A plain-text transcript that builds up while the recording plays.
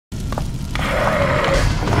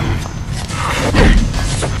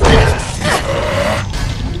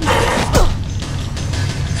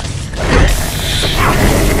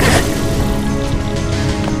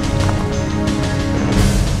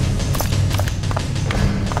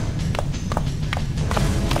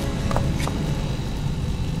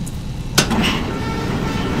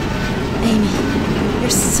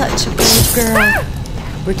Such a brave girl.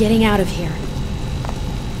 We're getting out of here.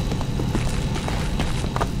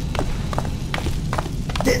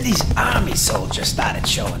 Then these army soldiers started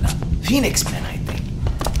showing up. Phoenix men, I think.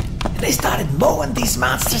 And they started mowing these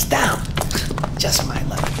monsters down. Just my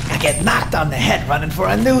luck. I get knocked on the head running for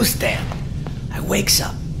a newsstand. I wakes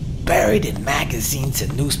up, buried in magazines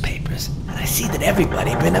and newspapers, and I see that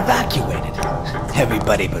everybody been evacuated.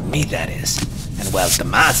 Everybody but me, that is. And well, the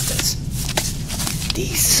monsters.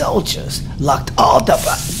 These soldiers locked all the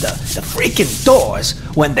freaking doors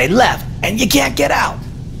when they left, and you can't get out.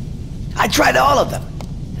 I tried all of them.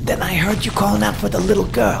 And then I heard you calling out for the little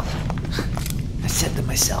girl. I said to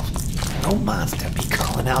myself, no monster be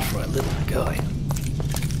calling out for a little girl.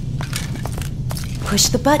 Push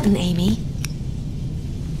the button, Amy.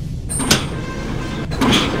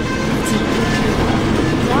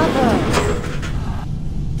 Bravo!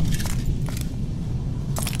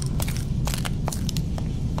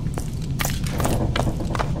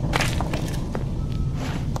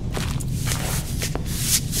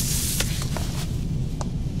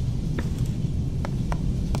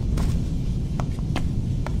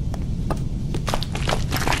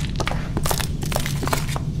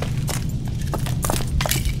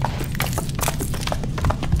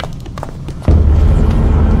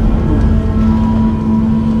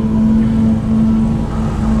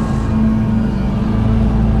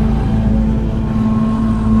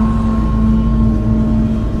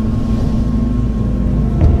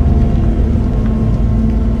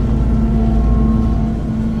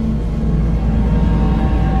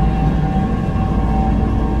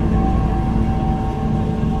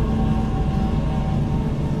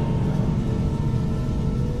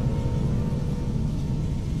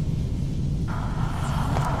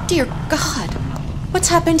 Dear God, what's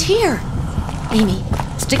happened here? Amy,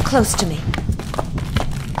 stick close to me.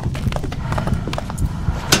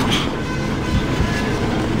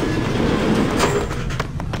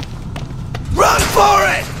 Run for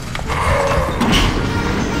it!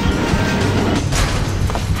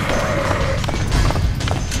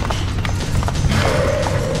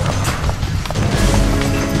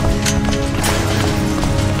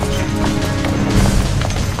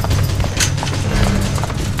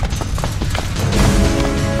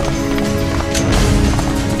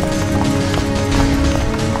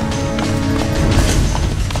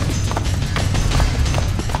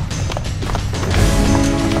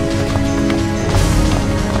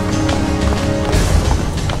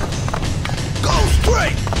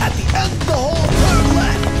 At the end of the whole turn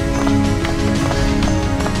left.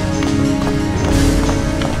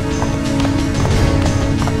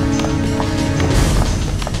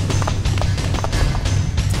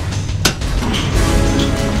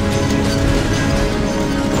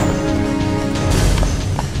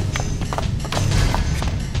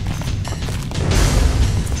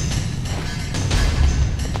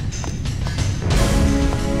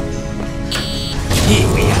 Here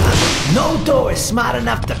we are. No door is smart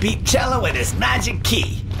enough to beat Cello and his magic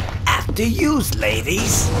key. After yous,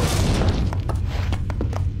 ladies.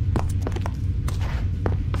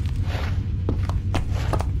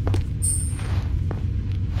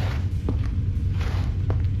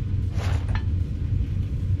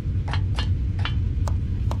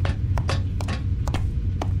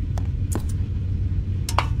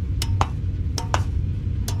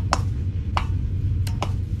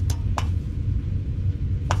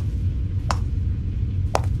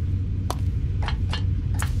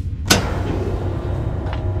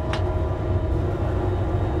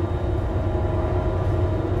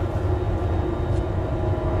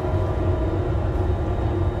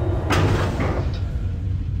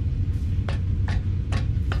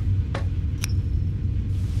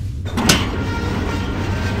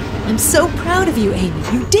 I'm so proud of you, Amy.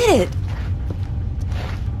 You did it!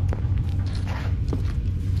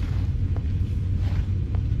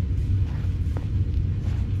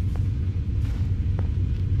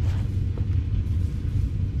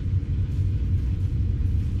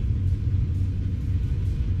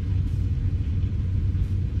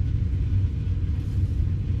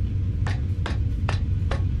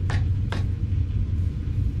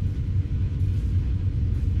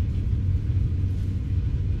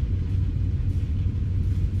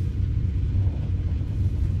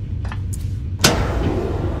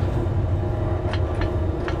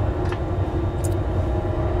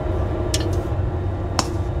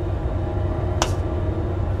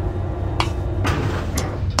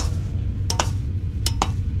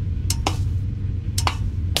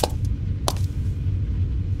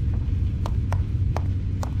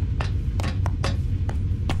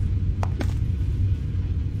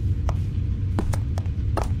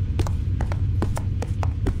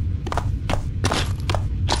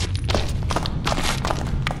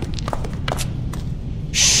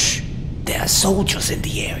 there are soldiers in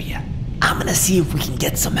the area. I'm gonna see if we can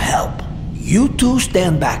get some help. You two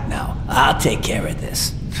stand back now. I'll take care of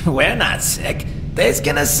this. We're not sick. They's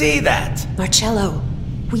gonna see that. Marcello,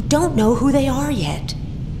 we don't know who they are yet.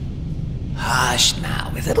 Hush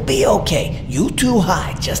now. It'll be okay. You two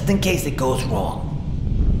hide just in case it goes wrong.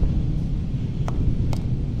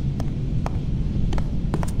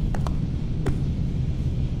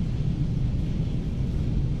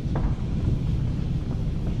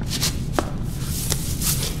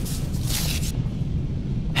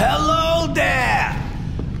 Hello there!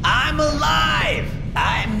 I'm alive!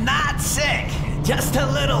 I'm not sick, just a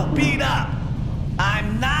little beat up.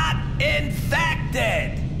 I'm not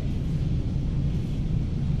infected!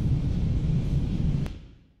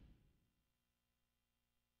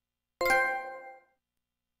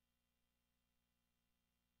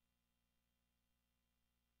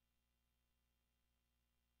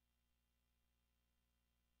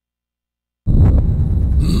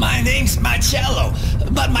 My name's Marcello,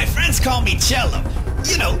 but my friends call me Cello.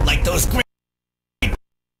 You know, like those great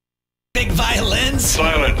big violins.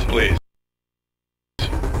 Silence, please.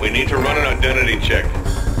 We need to run an identity check.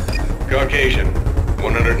 Caucasian,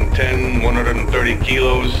 110, 130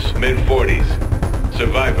 kilos, mid-40s.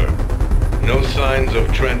 Survivor. No signs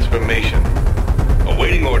of transformation.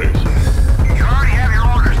 Awaiting orders. You already have your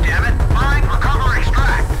orders, damn it. Find, recover,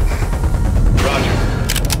 extract.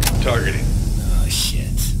 Roger. Targeting. Oh, shit.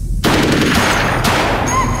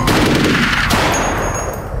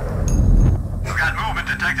 We've got movement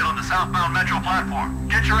detected on the southbound metro platform.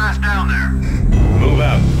 Get your ass down there. Move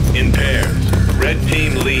out. In pairs. Red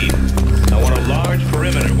team lead. I want a large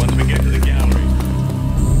perimeter once we get to the gallery.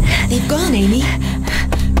 They've gone, Amy.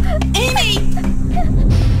 Amy!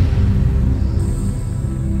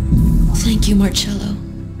 Thank you, Marcello.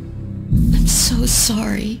 I'm so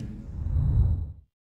sorry.